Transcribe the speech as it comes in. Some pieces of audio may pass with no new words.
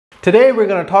Today we're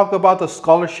going to talk about the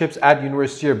scholarships at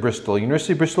University of Bristol.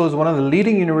 University of Bristol is one of the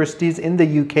leading universities in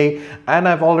the UK, and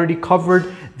I've already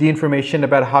covered the information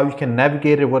about how you can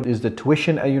navigate it, what is the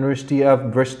tuition at University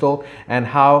of Bristol, and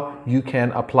how you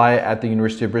can apply at the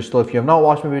University of Bristol. If you have not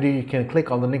watched my video, you can click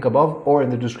on the link above or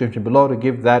in the description below to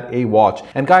give that a watch.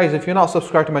 And guys, if you're not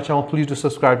subscribed to my channel, please do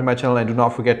subscribe to my channel and do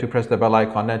not forget to press the bell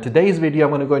icon. Now, in today's video,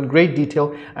 I'm going to go in great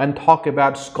detail and talk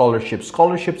about scholarships.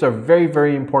 Scholarships are very,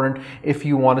 very important if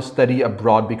you want to study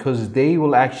abroad, because they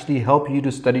will actually help you to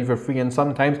study for free, and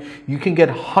sometimes you can get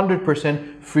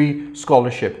 100% free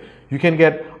scholarship. You can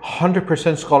get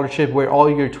 100% scholarship where all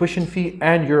your tuition fee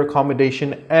and your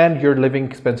accommodation and your living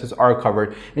expenses are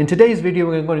covered. In today's video,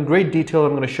 we're going to go in great detail.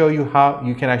 I'm going to show you how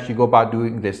you can actually go about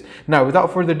doing this. Now,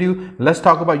 without further ado, let's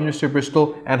talk about University of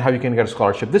Bristol and how you can get a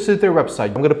scholarship. This is their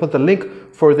website. I'm going to put the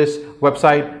link for this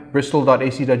website,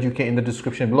 bristol.ac.uk, in the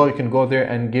description below. You can go there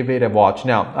and give it a watch.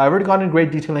 Now, I've already gone in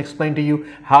great detail and explained to you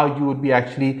how you would be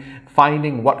actually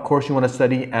finding what course you want to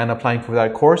study and applying for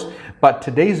that course. But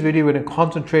today's video, we're going to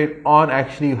concentrate on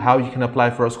actually how you can apply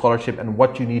for a scholarship and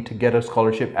what you need to get a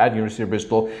scholarship at University of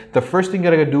Bristol. The first thing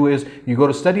you're going to do is you go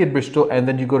to study at Bristol, and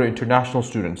then you go to international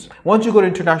students. Once you go to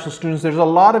international students, there's a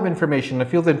lot of information. I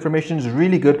feel the information is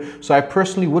really good, so I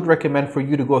personally would recommend for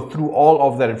you to go through all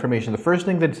of that information. The first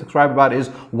thing they subscribe about is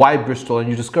why Bristol, and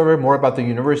you discover more about the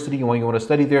university and why you want to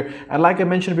study there. And like I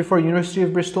mentioned before, University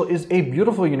of Bristol is a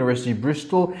beautiful university.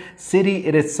 Bristol city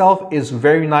in itself is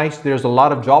very nice. There's a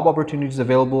lot of job opportunities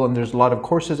available, and there's a lot of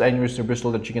courses at University of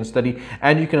Bristol that you can study,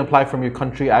 and you can apply from your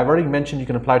country. I've already mentioned you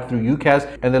can apply through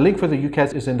UCAS, and the link for the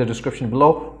UCAS is in the description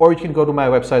below, or you can go to my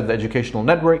website, the Educational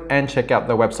Network, and check out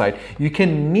the website. You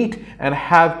can meet and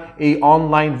have a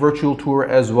online virtual tour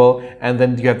as well, and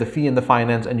then you have the fee and the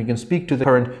finance, and you can speak to the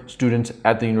current students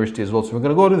at the university as well. So we're going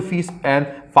to go to the fees and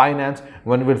finance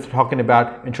when we're talking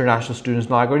about international students.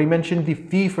 Now, I've already mentioned the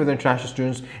fee for the international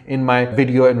students in my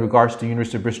video in regards to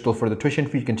University of Bristol for the tuition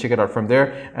fee. You can check it out from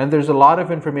there. And there's a lot of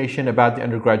information about the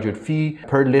undergraduate fee,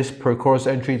 per list, per course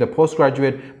entry, the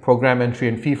postgraduate program entry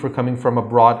and fee for coming from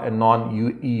abroad and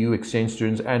non-EU exchange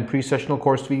students, and pre-sessional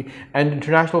course fee, and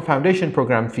international foundation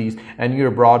program fees, and your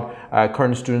abroad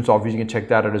current students. Obviously, you can check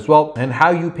that out as well, and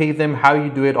how you pay them, how you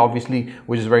do it, obviously,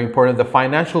 which is very important. The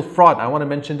financial fraud, I want to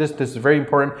mention this is very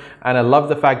important, and I love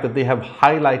the fact that they have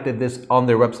highlighted this on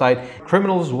their website.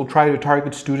 Criminals will try to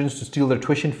target students to steal their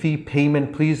tuition fee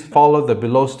payment. Please follow the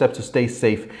below steps to stay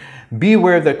safe.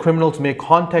 Beware that criminals may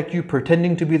contact you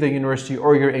pretending to be the university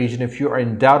or your agent. If you are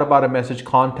in doubt about a message,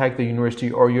 contact the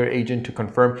university or your agent to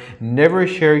confirm. Never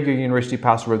share your university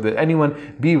password with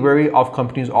anyone. Be wary of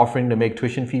companies offering to make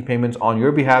tuition fee payments on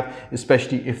your behalf,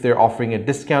 especially if they're offering a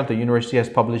discount. The university has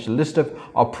published a list of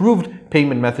approved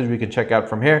payment methods we can check out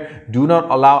from here. Do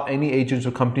not allow any agents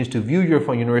or companies to view your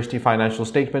university financial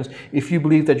statements. If you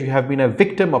believe that you have been a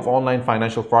victim of online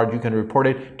financial fraud, you can report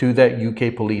it to the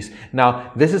UK police.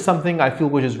 Now, this is something I feel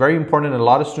which is very important, and a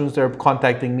lot of students that are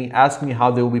contacting me, asking me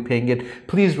how they will be paying it.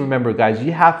 Please remember, guys,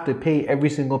 you have to pay every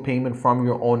single payment from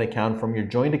your own account, from your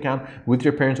joint account with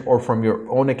your parents, or from your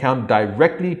own account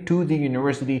directly to the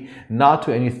university, not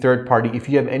to any third party. If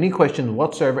you have any questions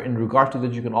whatsoever in regards to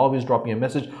that, you can always drop me a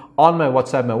message on my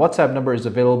WhatsApp. My WhatsApp number is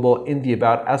available in the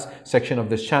About Us section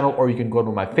of this channel, or you can go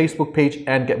to my Facebook page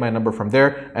and get my number from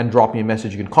there and drop me a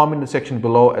message. You can comment in the section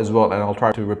below as well, and I'll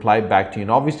try to reply back to you. And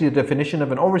obviously, the definition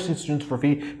of an overseas student for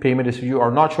fee payment is, if you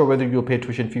are not sure whether you'll pay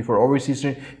tuition fee for overseas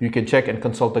student, you can check and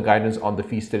consult the guidance on the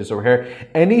fee status over here.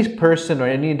 Any person or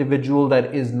any individual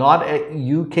that is not a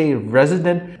UK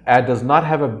resident and does not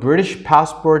have a British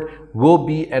passport will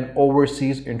be an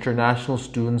overseas international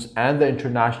students, and the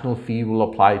international fee will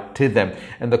apply to them.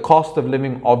 And the cost of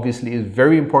living obviously is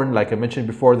very important. Like I mentioned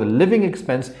before, the living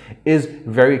expense is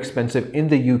very expensive in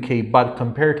the UK, but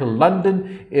compared to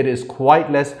London, it is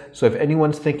quite less. So if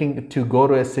anyone's thinking to go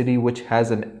to a city which has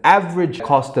an average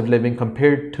cost of living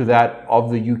compared to that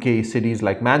of the UK cities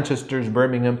like Manchester,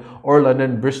 Birmingham, or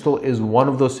London, Bristol is one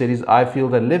of those cities. I feel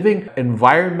the living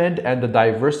environment and the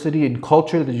diversity and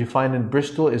culture that you find in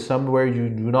Bristol is somewhere you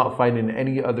do not find in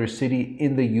any other city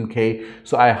in the UK.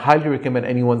 So I highly recommend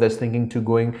anyone that's thinking to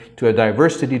going to a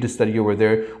diverse city to study over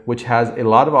there, which has a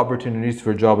lot of opportunities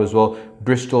for a job as well.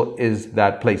 Bristol is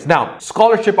that place. Now,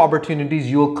 scholarship opportunities,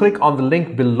 you will click on the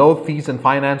link below fees and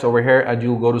finance over here, and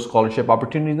you'll go to scholarship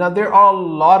opportunities. Now, there are a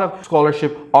lot of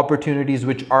scholarship opportunities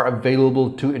which are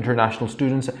available to international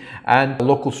students and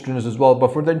local students as well.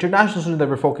 But for the international students that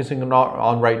we're focusing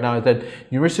on right now is that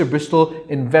University of Bristol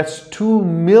invests £2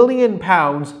 million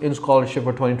in scholarship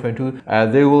for 2022.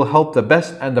 They will help the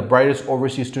best and the brightest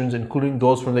overseas students, including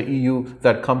those from the EU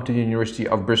that come to the University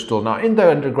of Bristol. Now, in the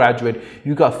undergraduate,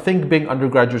 you got Think Big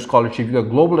undergraduate scholarship, you got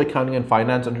Global Accounting and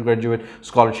Finance undergraduate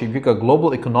scholarship, you got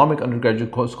Global Economic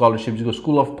undergraduate scholarships, you got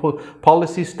School of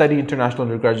Policy Study international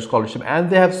undergraduate scholarship, and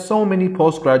they have so many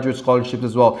postgraduate scholarships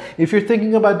as well. If you're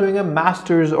thinking about doing a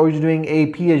master's or you're doing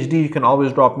a PhD, you can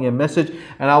always drop me a message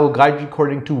and I will guide you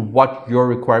according to what your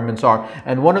requirements are.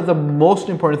 And one of the most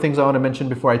important things I want to mention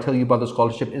before I tell you about the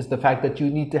scholarship is the fact that you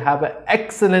need to have an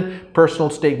excellent personal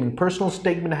statement. Personal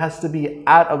statement has to be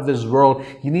out of this world.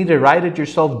 You need to write it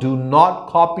yourself. Do not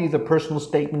copy the personal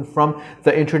statement from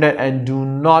the internet and do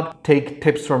not take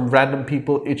tips from random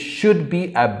people. It should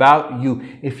be about you.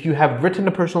 If you have written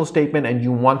a personal statement and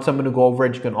you want someone to go over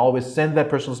it, you can always send that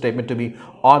personal statement to me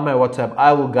on my WhatsApp.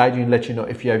 I will guide you and let you know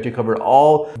if you have to cover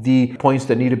all the points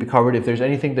that need to be covered. If there's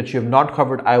anything that you have not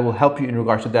covered, I will help you in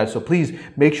regards to that. So please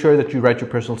make sure that you write your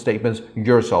personal statements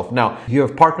yourself. Now, you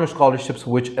have partner scholarships,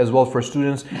 which as well for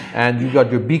students, and you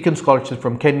got your Beacon scholarships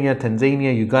from Kenya,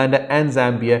 Tanzania, Uganda, and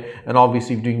Zambia. And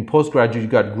obviously, if you're doing postgraduate, you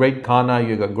got Great Ghana,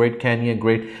 you got Great Kenya,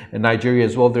 Great Nigeria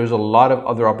as well. There's a lot of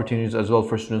other opportunities as well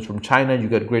for students from China. You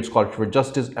got Great Scholarship for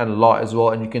Justice and Law as well.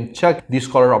 And you can check these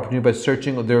scholar opportunities by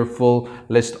searching their full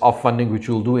list of funding, which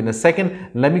we'll do in a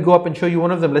second. Let me go up and show you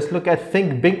one of them. Let's look at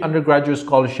Think Big undergraduate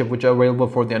scholarship, which are available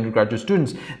for the undergraduate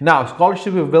students. Now,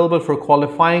 scholarship is available for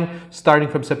qualifying starting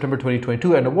from September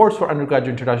 2022, and awards for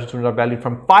undergraduate international students are valued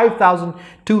from £5,000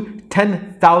 to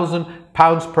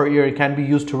 £10,000 per year. It can be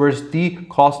used towards the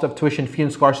cost of tuition fee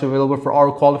and scholarship available for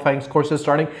all qualifying courses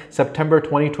starting September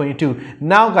 2022.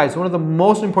 Now guys, one of the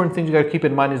most important things you got to keep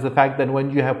in mind is the fact that when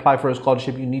you apply for a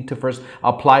scholarship, you need to first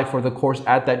apply for the course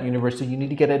at that university. You need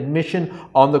to get admission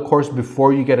on the course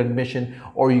before you get admission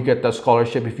or you get the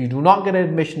scholarship. If you do not get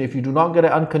admission, if you do not get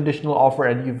an unconditional offer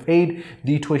and you've paid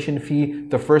the tuition fee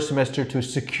the first semester to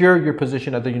secure your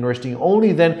position at the university,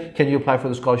 only then can you apply for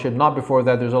the scholarship, not before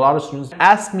that. There's a lot of students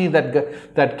ask me that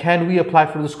can we apply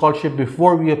for the scholarship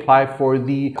before we apply for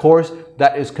the course.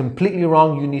 That is completely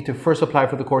wrong. You need to first apply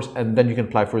for the course and then you can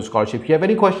apply for the scholarship. If you have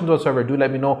any questions whatsoever, do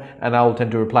let me know and I will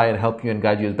tend to reply and help you and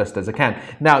guide you as best as I can.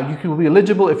 Now, you can be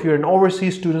eligible if you're an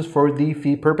overseas student for the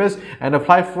fee purpose and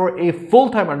apply for a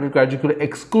full-time undergraduate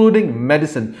excluding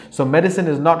medicine. So medicine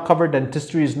is not covered,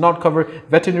 dentistry is not covered,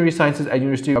 veterinary sciences at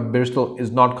University of Bristol is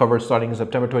not covered starting in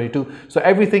September 22. So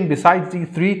everything besides the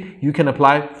three, you can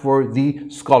apply for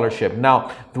the scholarship. Now,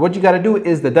 what you got to do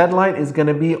is the deadline is going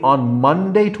to be on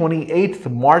Monday, 28th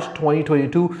March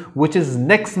 2022, which is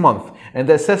next month, and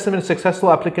the assessment successful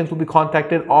applicants will be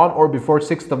contacted on or before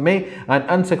 6th of May, and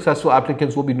unsuccessful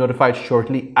applicants will be notified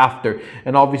shortly after.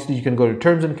 And obviously you can go to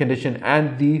terms and condition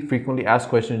and the frequently asked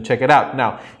questions and check it out.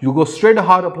 Now you go straight to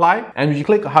how to apply, and when you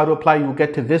click how to apply, you will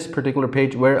get to this particular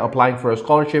page where applying for a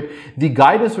scholarship, the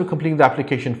guidance for completing the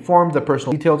application form, the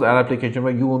personal details and application.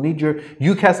 You will need your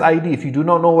UCAS ID. If you do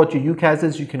not know what your UCAS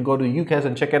is, you can go to UCAS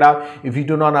and check it out. If you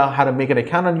do not know how to make an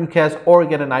account on UCAS or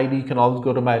get an ID, you can always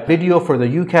go to my video for the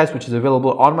UCAS, which is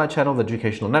available on my channel, the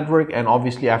Educational Network. And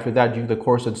obviously after that, you the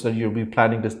course and study you'll be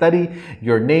planning to study,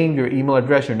 your name, your email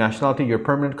address, your nationality, your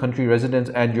permanent country residence,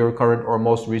 and your current or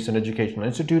most recent educational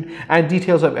institute, and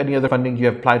details of any other funding you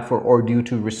have applied for or due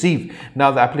to receive. Now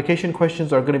the application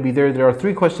questions are going to be there. There are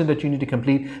 3 questions that you need to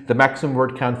complete. The maximum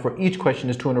word count for each question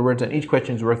is 200 words and each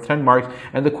question is worth 10 marks.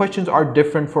 And the questions are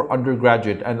different for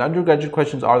undergraduate. And the undergraduate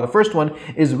questions are, the first one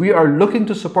is, we are looking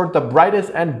to support the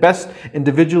brightest and best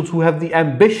individuals who have the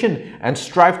ambition and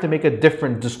strive to make a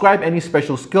difference. Describe any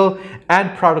special skill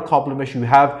and proud accomplishments you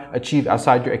have achieved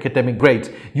outside your academic grades.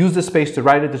 Use the space to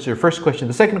write it. That's your first question.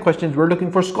 The second question is, we're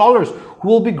looking for scholars who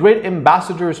will be great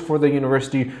ambassadors for the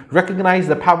university, recognize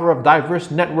the power of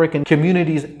diverse network and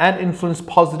communities, and influence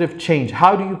positive change.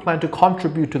 How do you plan to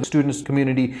contribute to the students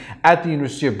community at the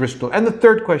University of Bristol? And the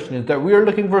third question is that we are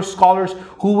looking for scholars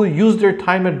who will use their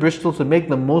time at Bristol to make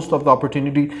the most of the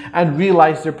opportunity and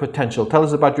realize their potential. Tell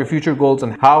us about your future goals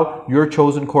and how your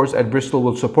chosen course at Bristol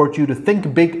will support you to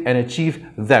think big and achieve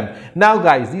them. Now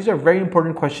guys, these are very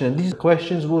important questions, and these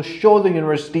questions will show the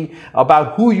university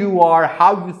about who you are,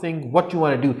 how you think, what you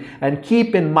want to do. And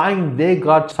keep in mind, they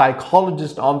got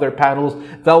psychologists on their panels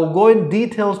that will go in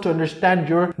details to understand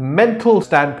your mental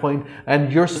standpoint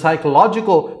and your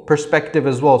psychological perspective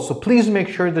as well. So please make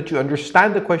sure that you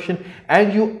understand the question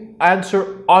and you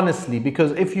answer honestly,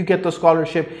 because if you get the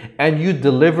scholarship and you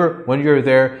deliver when you're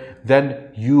there,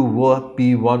 then you will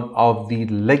be one of the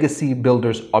legacy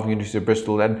builders of University of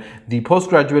Bristol. And the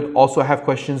postgraduate also have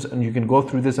questions, and you can go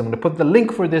through this. I'm going to put the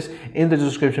link for this in the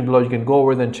description below. You can go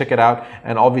over there and check it out.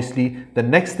 And obviously the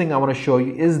next thing I want to show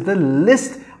you is the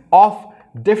list of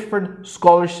different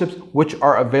scholarships which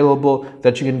are available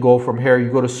that you can go from here.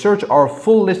 You go to search our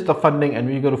full list of funding, and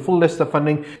when you go to full list of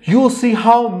funding, you will see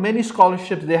how many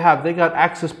scholarships they have. They got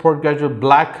Access Postgraduate,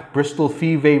 Black, Bristol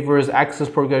Fee Waivers, Access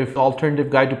Postgraduate, Alternative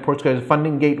Guide to Postgraduate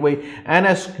Funding Gateway. And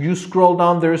as you scroll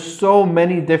down, there's so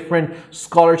many different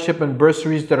scholarship and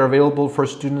bursaries that are available for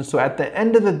students. So at the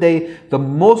end of the day, the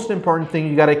most important thing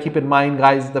you got to keep in mind,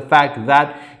 guys, is the fact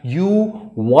that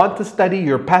you want to study,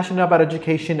 you're passionate about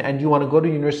education, and you want to go to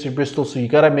University of Bristol. So you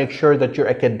got to make sure that your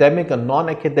academic and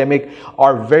non-academic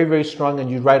are very, very strong,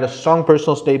 and you write a strong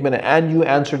personal statement and you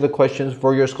answer the questions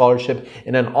for your scholarship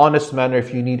in an honest manner.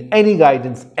 If you need any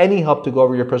guidance, any help to go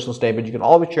over your personal statement, you can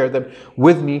always share them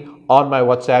with me on my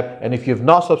WhatsApp. And if you have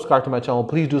not subscribed to my channel,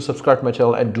 please do subscribe to my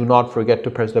channel, and do not forget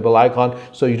to press the bell icon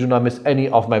so you do not miss any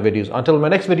of my videos. Until my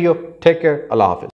next video, take care. Allah Hafiz.